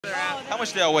How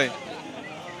much do y'all weigh?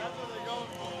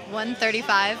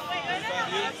 135.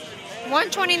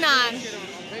 129.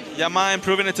 Y'all mind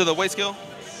proving it to the weight scale?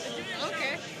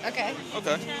 Okay. Okay.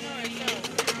 Okay.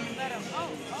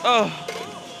 Oh.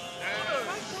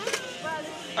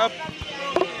 Up.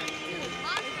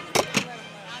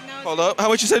 Hold up. How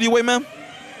much you said you weigh, ma'am?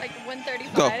 Like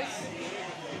 135. Go.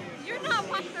 You're not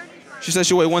 135. She said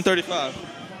she weighed 135.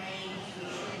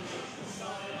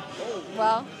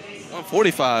 Well,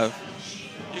 145.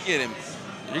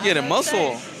 You're getting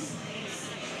muscle.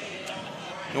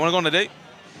 You want to go on a date?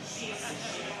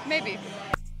 maybe.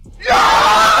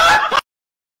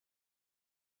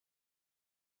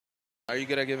 Are you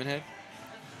good at giving head?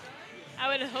 I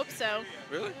would hope so.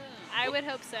 Really? I would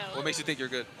hope so. What makes you think you're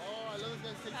good?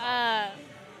 I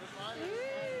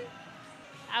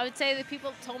would say that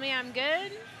people told me I'm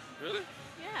good. Really?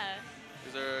 Yeah,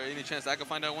 Is there any chance I could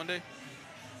find out one day?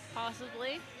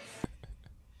 possibly.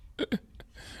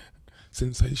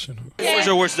 Sensational. What was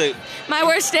your worst date? My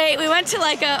worst date, we went to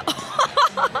like a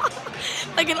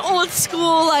like an old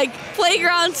school like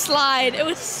playground slide. It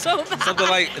was so bad. Something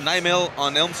like Nightmare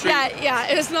on Elm Street? Yeah,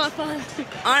 it was not fun.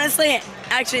 Honestly,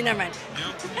 actually, never mind.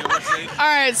 Your worst date? All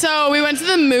right, so we went to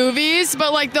the movies,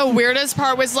 but like the weirdest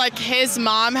part was like his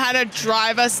mom had to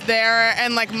drive us there,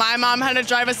 and like my mom had to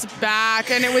drive us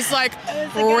back, and it was like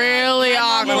really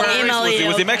awkward.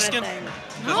 Was he Mexican?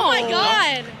 Oh my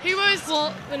God! He was.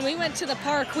 Well, when we went to the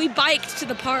park, we biked to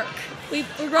the park. We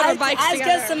rode our bikes Ask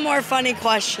together. us some more funny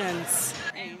questions.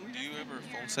 Do you ever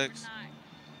phone sex?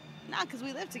 Nah, because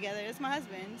we live together. It's my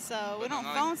husband. So we don't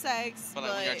phone sex. But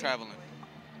like when you're traveling.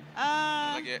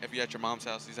 Like if you're at your mom's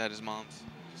house, he's at his mom's.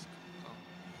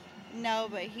 No,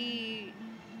 but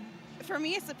for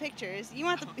me, it's the pictures. He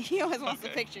always wants the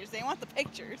pictures. They want the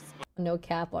pictures. No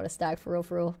cap on a stack, for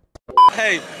real.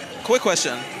 Hey, quick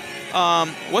question.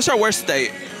 What's your worst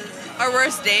date? Our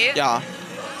worst date? Yeah.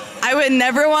 I would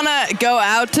never want to go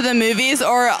out to the movies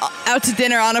or out to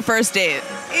dinner on a first date.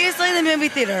 Easily the movie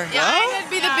theater. Yeah, it'd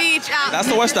be the beach. Out. That's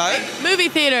the worst date? Movie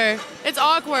theater. It's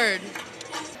awkward.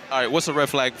 All right, what's a red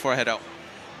flag before I head out?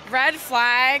 Red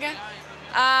flag.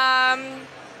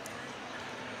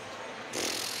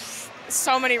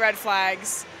 So many red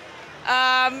flags.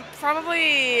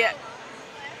 Probably.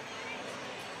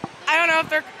 I don't know if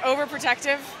they're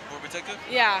overprotective. Overprotective?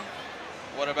 Yeah.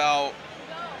 What about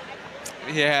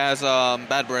he has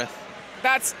bad breath?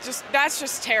 That's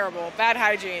just terrible. Bad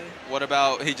hygiene. What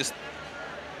about he just,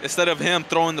 instead of him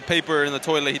throwing the paper in the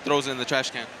toilet, he throws it in the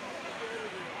trash can?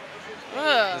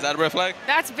 Ugh. Is that a red flag?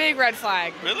 That's a big red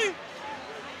flag. Really?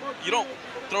 You don't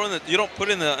put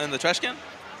it in the trash can?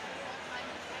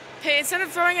 Hey, instead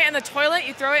of throwing it in the toilet,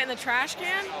 you throw it in the trash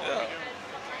can? Yeah.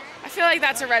 I feel like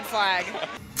that's a red flag.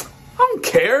 I don't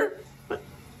care.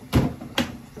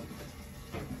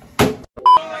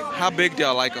 How big do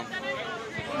y'all like them?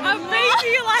 How big do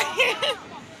you like it?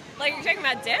 Like you're talking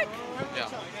about dick? Yeah.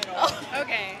 Oh,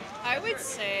 okay. I would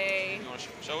say. You want to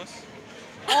show us?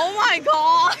 Oh my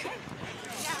God.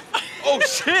 Oh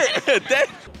shit!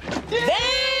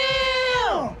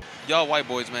 Damn! Y'all white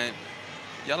boys, man.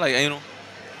 Y'all like anal?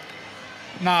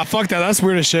 Nah, fuck that. That's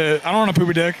weird as shit. I don't want a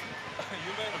poopy dick.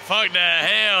 Fuck that.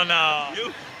 Hell no.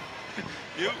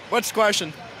 You? What's the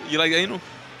question? You like anal?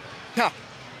 No.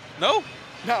 No?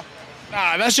 No.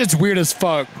 Nah, that shit's weird as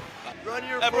fuck. Hey, bro,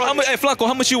 hey, Flacco,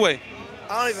 how much you weigh?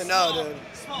 I don't even know, dude.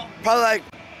 Probably like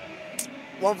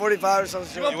 145 or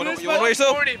something. You want to weigh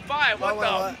yourself? 45. What the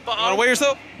fuck? You want to weigh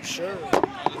yourself? Sure.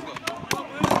 All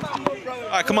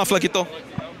right, come on, Flequito.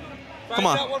 Come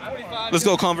on. Let's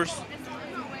go, Converse.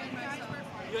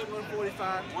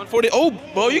 140. Oh,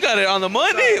 bro, you got it on the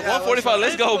money. 145.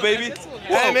 Let's go, baby.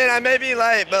 Hey, man, I may be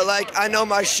late, but like I know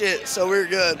my shit, so we're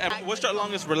good. And what's your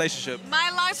longest relationship?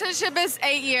 My longest relationship is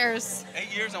 8 years.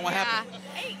 8 years, and what happened?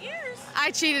 8 years.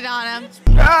 I cheated on him. It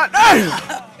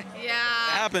Yeah.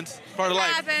 happens. Part of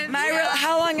life. Happens.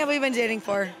 How long have we been dating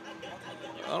for?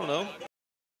 I don't know.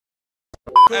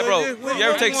 Hey, bro, you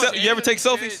ever take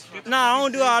selfies? Nah, I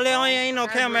don't do all that. I ain't no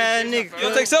camera ass nigga. You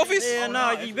don't take selfies? Yeah,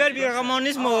 nah, you better be like I'm on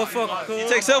this motherfucker. You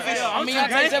take selfies? I mean, I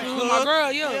take selfies with my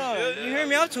girl, yeah. You hear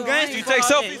me? I'm too gangster. You take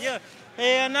selfies? Yeah.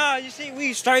 Hell nah, you see,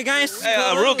 we straight gangsters. Hey,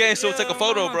 a real gangster will take a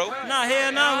photo, bro. Nah,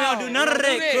 hell nah, we don't do none of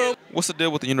that, cuz. What's the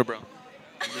deal with the unibrow?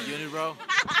 The unibrow?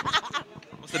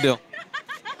 What's the deal?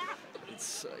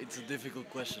 It's a difficult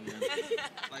question, man.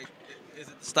 Like, is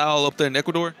it the style up there in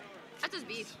Ecuador? That's just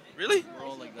beef. Really? We're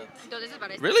all like that. No, this is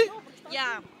about it. Really?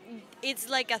 Yeah, it's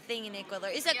like a thing in Ecuador.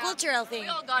 It's a cultural thing. We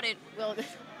all got it.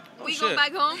 We shit. go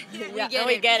back home.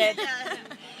 We get it.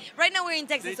 Right now we're in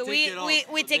Texas, so we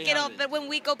take it off. it. But when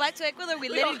we go back to Ecuador, we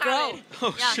let it grow.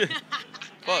 Oh, shit.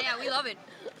 Fuck. Yeah, we love it.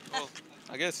 Well,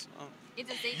 I guess. It's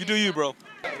a safe You do you, bro.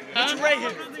 What's your rate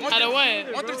here? Out of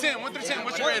what? 1 through 10. 1 through 10.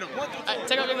 What's your rate?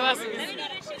 Take off your glasses.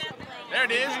 There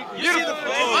it is. Beautiful.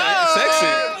 Sexy.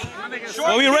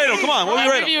 What we rate him? Come on. What we I'll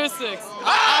rate give him? you a 6. Take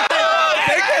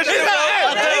that shit,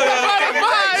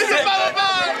 bro.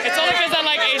 It's only because I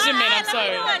like Asian men. I'm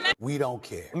sorry. We don't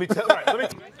care.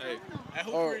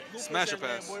 Hey, smash or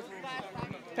pass?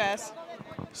 Pass.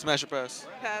 Smash or pass?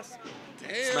 Pass.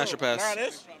 Smash or pass?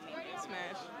 Smash.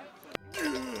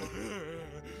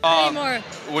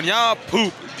 When y'all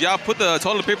poop, do y'all put the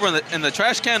toilet paper in the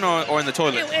trash can or in the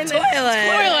toilet? In the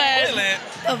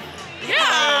Toilet.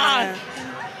 Yeah.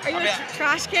 Are you a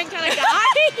trash can kind of guy?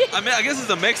 I mean, I guess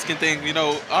it's a Mexican thing. You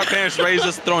know, our parents raised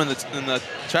us throwing in the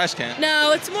trash can.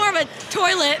 No, it's more of a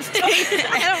toilet thing.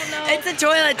 I don't know. It's a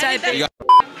toilet type thing.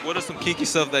 What are some kinky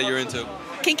stuff that you're into?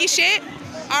 Kinky shit?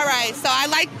 All right, so I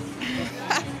like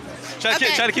Try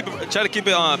to keep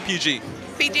it on PG.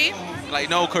 PG. Like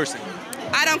no cursing.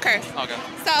 I don't curse. Okay.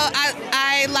 So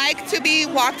I like to be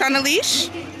walked on a leash.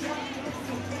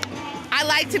 I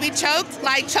like to be choked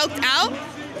out.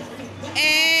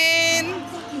 And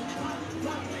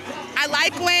I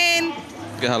like when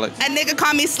Good highlights. a nigga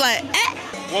call me slut.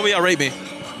 What will y'all rate me?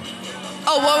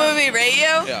 Oh, what would we rate you?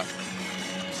 Yeah.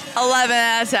 11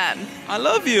 out of 10. I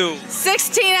love you.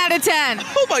 16 out of 10.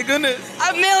 Oh my goodness.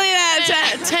 A million out of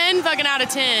 10. 10 fucking out of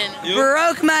 10. You?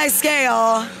 Broke my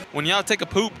scale. When y'all take a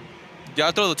poop,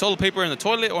 y'all throw the toilet paper in the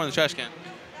toilet or in the trash can?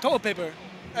 Toilet paper.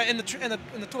 In the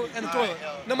toilet.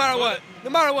 No matter what. No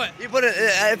matter what. You put it.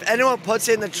 If anyone puts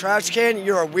it in the trash can,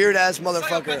 you're a weird ass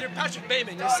motherfucker. You're Patrick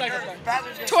Bateman. You're a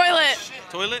psychopath. Toilet.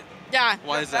 Toilet? Yeah.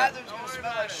 Why is that?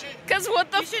 Because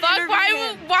what the fuck?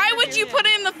 Why would you put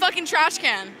it in the fucking trash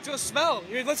can? To smell.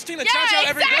 Let's clean the trash out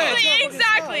every day.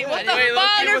 Exactly. What the Wait,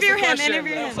 fuck? interview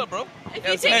him. What's up, bro? If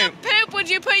you take a poop, would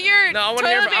you put your No, I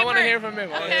want to hear from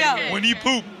him. Okay. When you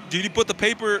poop, do you put the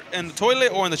paper in the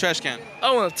toilet or in the trash can?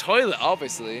 Oh, in the toilet,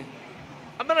 obviously.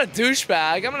 I'm not a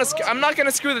douchebag. I'm not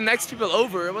gonna screw the next people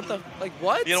over. What the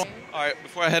what? You know. All right.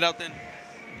 Before I head out, then,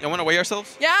 y'all want to weigh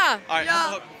yourselves? Yeah. All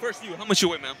right. First, you. How much you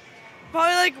weigh, ma'am?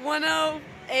 Probably like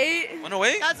 108.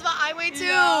 108? That's what I weigh too.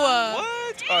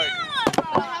 What? All right.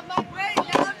 I have my weight.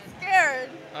 Now I'm scared.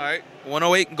 All right.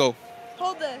 108 and go.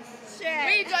 Hold this. Shit.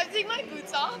 Wait, do I have to take my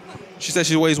boots off? She said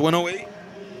she weighs 108.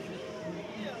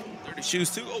 30 shoes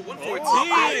too. Oh,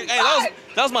 114. Hey,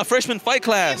 that was my freshman fight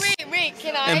class. Wait,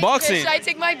 can I? In boxing. Should I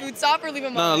take my boots off or leave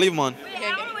them on? No, leave them on. Okay,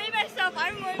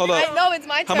 okay. Hold up. No, it's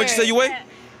my turn. How much you say you weigh?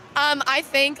 I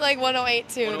think like 108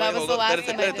 too. That was the last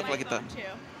time I did.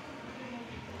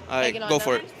 All right, go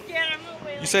for it.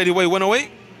 You said you weigh 108?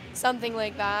 Something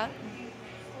like that.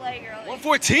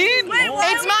 114?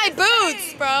 It's my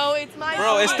boots, bro. It's my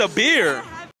Bro, it's the beer.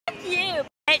 You,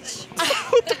 bitch.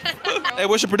 Hey,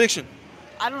 what's your prediction?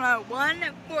 I don't know.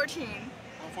 114.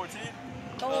 114?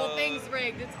 The whole thing's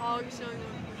rigged. It's all showing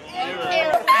them.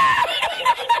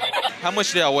 How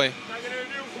much do I weigh?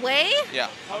 Weigh? Yeah,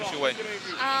 how much you weigh?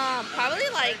 Probably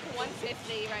like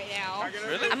 150 right now.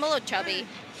 Really? I'm a little chubby.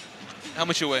 How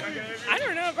much you weigh? I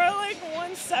don't know, bro. Like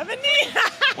 170.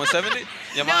 170?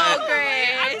 You No, might,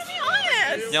 Grace. I'm just being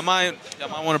honest. you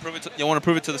might want to prove it. You want to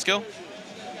prove it to the scale?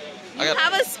 You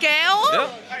have a scale? Yeah.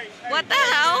 What the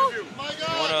hell? You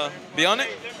want to be on it?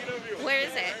 Where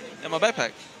is it? In my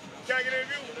backpack.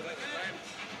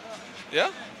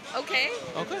 Yeah? Okay.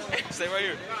 Okay. Stay right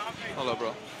here. Hold up,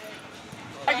 bro.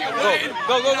 Go. Go.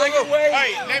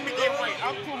 Hey, let me get weight.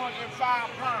 I'm 205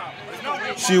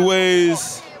 pounds. She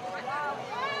weighs.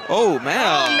 Oh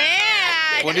man. Oh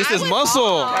man. When this is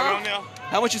muscle.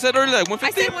 How much you said earlier? Like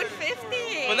 150? I said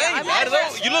 150. But that ain't bad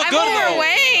though. You look I'm good though.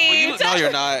 overweight. No,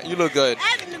 you're not. You look good.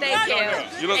 Thank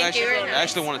you. You look Thank you. actually. I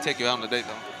actually want to take you out on a date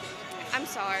though. I'm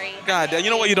sorry. God damn.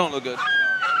 You know what? You don't look good.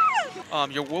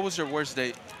 What was your worst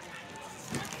date?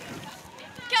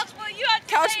 Couch boy, you had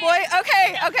Couch boy?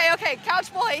 Okay.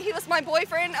 Couch boy, he was my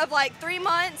boyfriend of like 3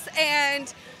 months,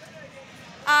 and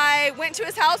I went to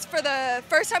his house for the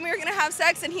first time we were gonna have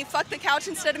sex, and he fucked the couch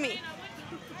instead of me.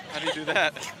 How do you do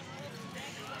that?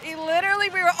 We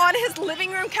were on his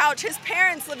living room couch, his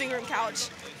parents' living room couch,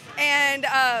 and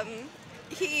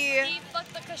he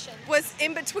fucked the cushion. was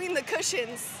in between the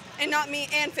cushions, and not me,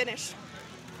 and finished.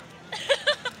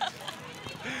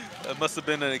 That must have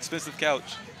been an expensive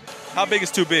couch. How big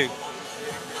is too big?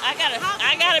 I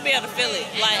gotta be able to feel it.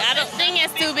 Like I don't think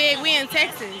it's too big. We in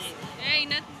Texas.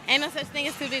 Ain't no such thing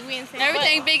as too big. We in Texas.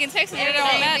 Everything big in Texas, it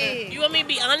don't matter. You want me to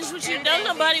be honest with you? Don't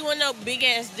nobody want no big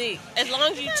ass dick. As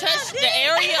long as you touch the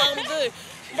area, I'm good.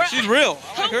 Bro, She's real.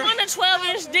 I like who her. want a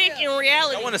 12-inch dick in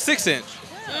reality? I want a 6-inch.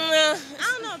 I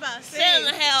don't know about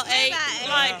 7.5, 8.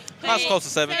 Like, Mine's close to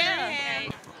 7.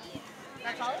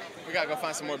 We gotta go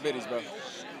find some more biddies, bro. You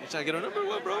trying to get her number?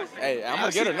 What, bro? Hey, I'm gonna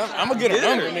get her number. I'm gonna get her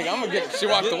number, nigga. I'm gonna get. She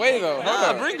walked away though.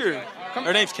 Nah, bring her.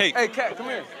 Her name's Kate. Hey, Kat, come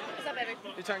here. What's up, baby?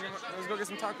 You trying to get? Let's go get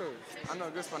some tacos. I know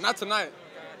a good spot. Not tonight.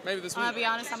 Maybe this week. I'm gonna be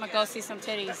honest. I'm gonna go see some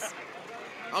titties.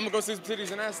 I'm gonna go see some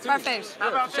titties and ass too. Perfect.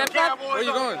 Yeah. Strip club? Where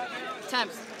you going?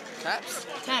 Temps. Taps?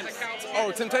 Temps.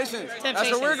 Oh, Temptations. Temptations.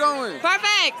 That's where we're going.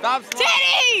 Perfect. Stop.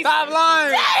 Titties. Stop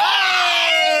lying.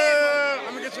 Titties.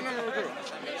 Let me get your number real quick.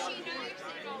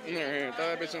 Here, throw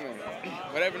that bitch in there.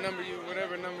 Whatever number you want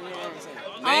to say.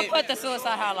 I'm gonna put the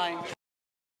suicide hotline.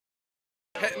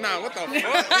 Hey, nah, what the fuck? Yeah,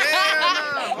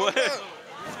 nah. What?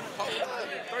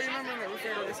 Throw your number in there. We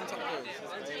finna go get some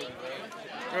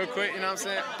tacos. Real quick, you know what I'm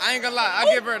saying? I ain't gonna lie.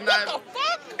 I'll give her a 9.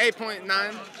 8.9.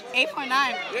 8.9.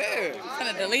 Yeah. I'm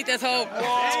gonna delete this hoe.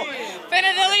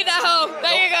 Finna delete that hoe.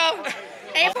 There you go.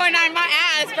 8.9 my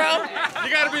ass, bro.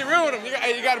 You gotta be real with him.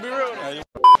 You gotta be real with him.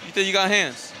 You think you got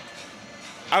hands?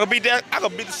 I could beat that. I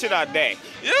could beat the shit out of Dak.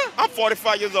 Yeah. I'm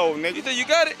 45 years old, nigga. You think you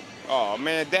got it? Oh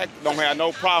man, Dak don't have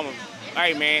no problem.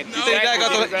 Hey man, You think Dak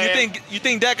got those? You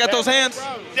think Dak got those hands?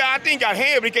 Yeah, I think he got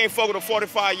hands, but he can't fuck with a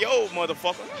 45-year-old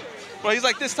motherfucker. Bro, he's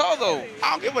like this tall though.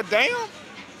 I don't give a damn.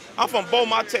 I'm from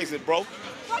Beaumont, Texas, bro.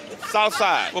 South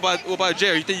side. What about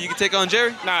Jerry? You think you can take on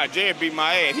Jerry? Nah, Jerry beat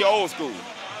my ass. He old school.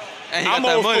 And he got I'm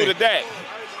that old money. school to Dak.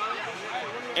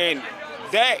 And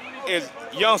Dak is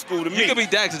young school to me. You could be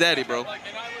Dak's daddy, bro.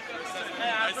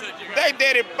 Dak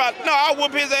daddy, no, I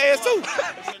whoop his ass too.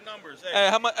 Hey,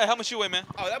 how much you weigh, man?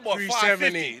 Oh, that boy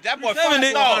 370. 550. That boy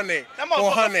 370. 570. That motherfucker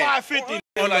 400. 550.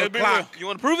 On the clock. You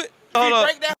want to prove it? If Hold he up.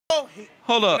 break that hoe,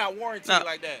 Hold up. not warranted Nah.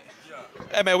 like that.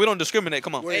 Hey, man, we don't discriminate.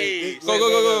 Come on. Wait,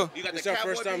 Go. You got It's the our cowboy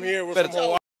first time beat? here. We're Better from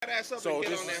Hawaii. So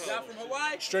this is from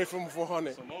Hawaii? Straight from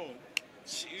 400.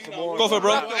 Go for it,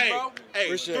 bro. Hey,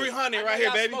 Appreciate it. 300 right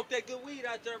here, baby.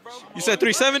 You said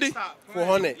 370?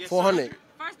 400. 400.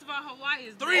 First of all, Hawaii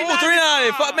is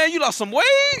 390. Fuck, man, you lost some weight.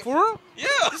 For real? Yeah.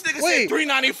 This nigga Wait. said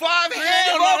 395.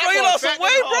 Yeah, bro, you lost some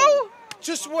weight, bro.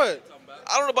 Just what?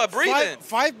 I don't know about breathing.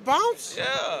 5 pounds?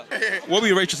 Yeah. What would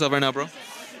you rate yourself right now, bro?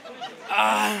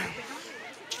 I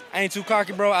ain't too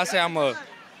cocky, bro. I say I'm a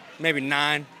maybe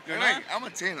 9. You're 9? I'm a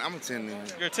 10. I'm a 10, man.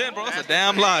 You're a 10, bro. That's a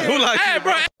damn lie. Who likes you,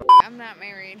 bro? I'm not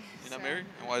married. You're not married?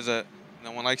 And why is that?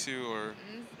 No one likes you, or?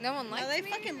 No one likes they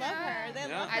me. fucking love her. They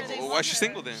love her. Well, why is she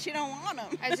single then? She don't want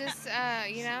him. I just,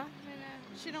 you know,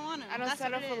 She don't want him. I don't That's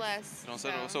settle what it for is. less. You don't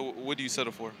settle. So what do you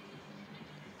settle for?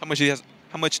 How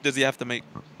much does he have to make?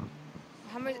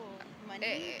 How much?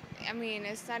 I mean,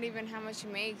 it's not even how much he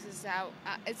makes. It's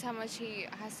how much he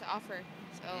has to offer.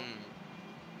 So.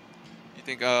 You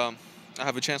think I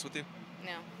have a chance with you?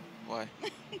 No. Why?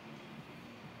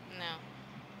 No.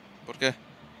 ¿Por qué?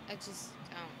 I just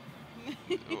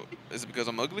don't. Is it because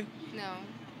I'm ugly? No.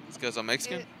 It's because I'm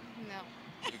Mexican?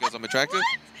 No. Because I'm attractive?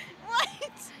 What?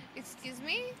 Excuse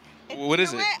me? What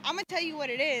is You it? know what? I'm gonna tell you what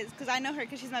it is, because I know her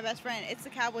because she's my best friend. It's the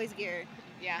Cowboys gear.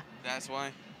 Yeah. That's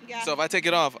why? Yeah. So if I take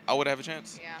it off, I would have a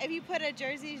chance? Yeah. If you put a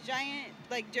jerseys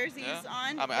Yeah.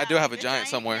 on. I mean, I do have a giant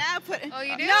somewhere. Yeah, Oh,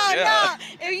 you do? No, Yeah.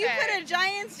 no. If you put a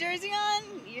Giants jersey on,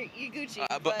 you're Gucci.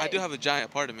 But I do have a giant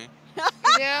part of me. You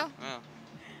do? Yeah.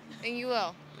 And you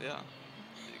will? Yeah.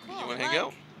 You want to hang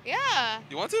out? Yeah.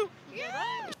 You want to?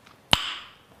 Yeah.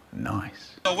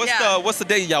 Nice. So what's the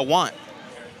date y'all want?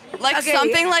 Like Okay.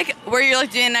 something like where you're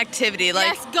like doing an activity,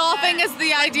 like Yes, golfing is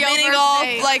the ideal mini first golf,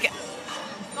 date. like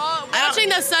Watching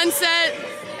the sunset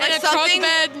in a truck something,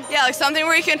 bed. Yeah, like something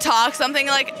where you can talk, something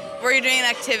like where you're doing an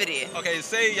activity. Okay,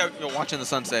 say you're watching the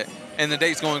sunset and the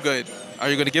date's going good. Are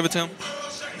you going to give it to him?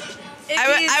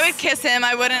 I would kiss him.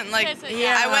 I wouldn't like.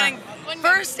 I wouldn't.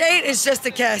 First date is just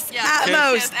a kiss. Yeah. At Kiss?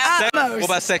 most. At most. What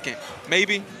about second?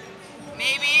 Maybe?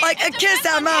 Maybe. Like a kiss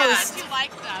at most. You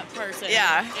like that person.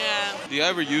 Yeah. Yeah. Do you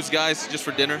ever use guys just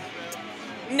for dinner?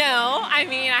 No, I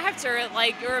mean, I have to,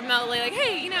 like, remotely, like,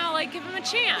 hey, you know, like, give him a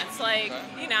chance. Like,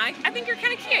 you know, I think you're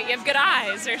kind of cute. You have good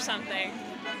eyes or something.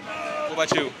 What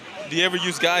about you? Do you ever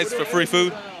use guys for free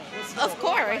food? Of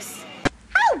course.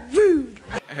 Have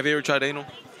you ever tried anal?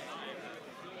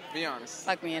 Be honest.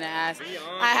 Fuck me in the ass.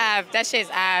 I have. That shit's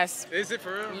ass. Is it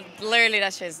for real? Literally,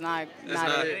 that shit's not. It's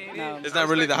not. it. No. It's not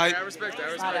really the hype. I respect it. I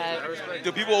Not respect it. that. I respect it.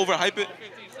 Do people overhype it?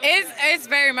 It's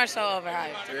very much so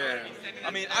overhyped. Yeah.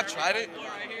 I mean, I've tried it.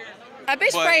 A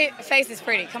bitch But- face is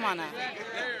pretty. Come on now.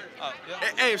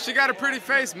 Hey, if she got a pretty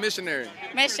face, missionary.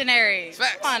 Missionary.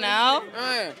 Facts. Come on now.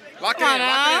 Lock it Come in, on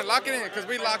lock now. it in, lock it in, because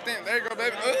we locked in. There you go,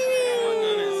 baby.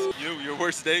 Ooh. Your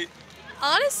worst date?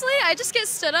 Honestly, I just get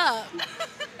stood up.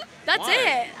 That's Why?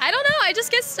 it. I don't know. I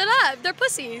just get stood up. They're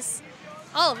pussies.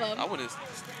 All of them. I wouldn't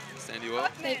stand you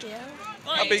up. Thank you.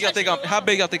 How big y'all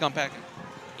think I'm packing?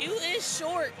 You is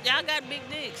short. Y'all got big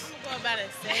dicks. What about a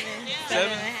 7?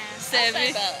 7? 7.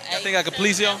 I think I can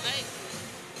please y'all.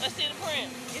 Let's see the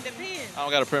print. It depends. I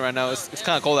don't got a print right now. It's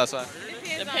kind of cold outside.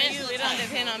 Depends on you. It don't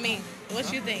depend on me.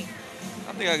 What you think?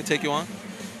 I think I can take you on.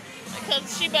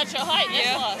 Because she bet your height.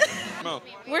 That's why. No,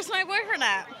 Where's my boyfriend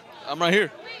at? I'm right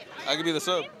here. I could be the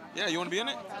sub. Yeah, you want to be in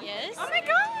it? Yes. Oh my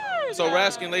god. So we're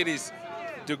asking ladies,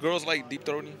 do girls like deep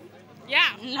throating? Yeah.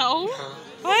 No.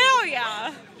 Hell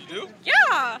yeah. You do?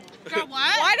 Yeah. Girl, what?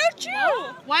 Why don't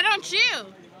you? Why don't you?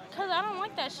 Because I don't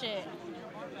like that shit.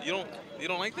 You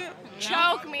don't like that?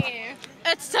 Choke me.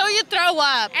 It's till you throw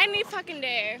up. Any fucking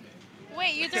day.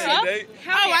 Wait, you threw Every up? day? Oh,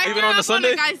 I Even threw on a up Sunday?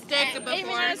 on a guy's dick before.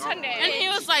 Even on a Sunday. And he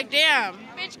was like, damn.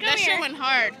 Bitch, come that here. shit went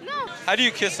hard. No. How do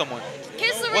you kiss someone?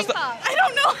 Kiss the ring What's the- pop. I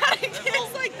don't know how to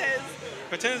kiss like this.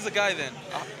 Pretend it's a guy then.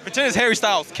 Pretend it's Harry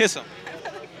Styles. Kiss him.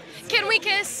 Can we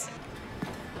kiss?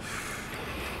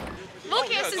 We'll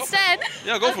kiss yeah, go for instead.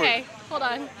 Yeah, go for it. Okay, hold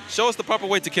on. Show us the proper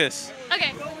way to kiss.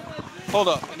 Okay. Hold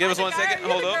up. Give us 1 second.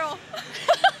 Hold up.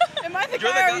 Am I the You're the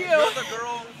guy or guy. you? You're the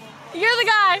girl. You're the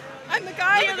guy. I'm the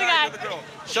guy. You're the guy. You're the girl.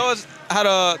 Show us how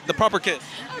to the proper kiss.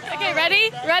 Okay,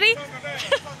 ready? Ready?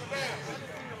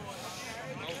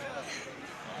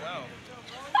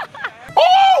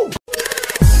 Oh!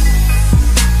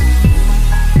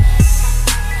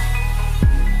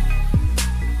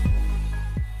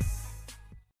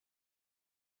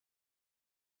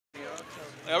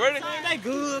 Y'all ready? They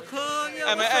good, cuz.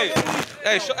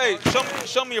 Hey man,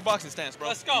 show me your boxing stance, bro.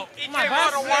 Let's go. My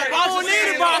box, I don't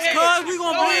need a box, cuz. We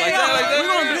gonna blend Like up. that, like that? We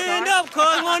gonna blend up,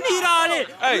 cuz. We don't need all that.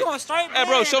 Hey, We gonna straight hey,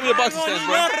 bro, show me your boxing stance,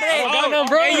 bro. Hey,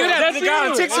 you that the guy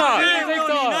on TikTok.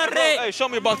 Hey, show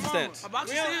me your boxing stance. Hey,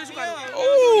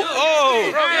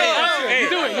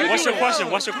 what's your question?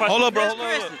 What's your question? Hold up, bro. Hold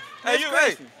up. Hey, you,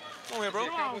 hey. Come here, bro.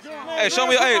 Hey, show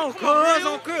me,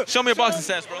 show me your boxing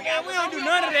stance, bro. Yeah, we don't do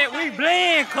none of that. We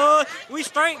blend, cuz. We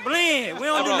straight blend. We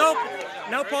don't do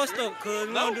no post up, cuz.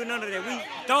 We don't do none of that. We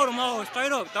throw them all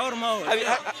straight up. Throw them all. Oh,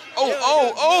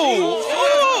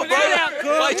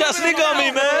 bro. Why you trying to sneak on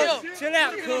me, man? Chill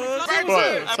out, cuz. Hey,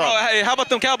 bro, hey, how about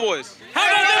them Cowboys? How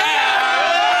about them?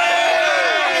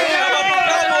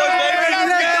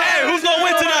 Hey, who's gonna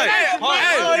win tonight?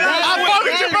 I'm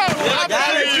fucking you, bro.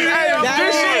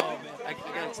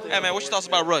 Hey man, what's your thoughts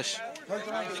about Rush? What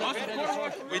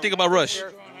do you think about Rush?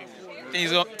 Think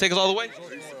he's gonna take us all the way?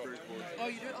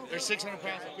 They're 600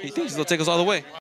 pounds. He thinks he's gonna take us all the way.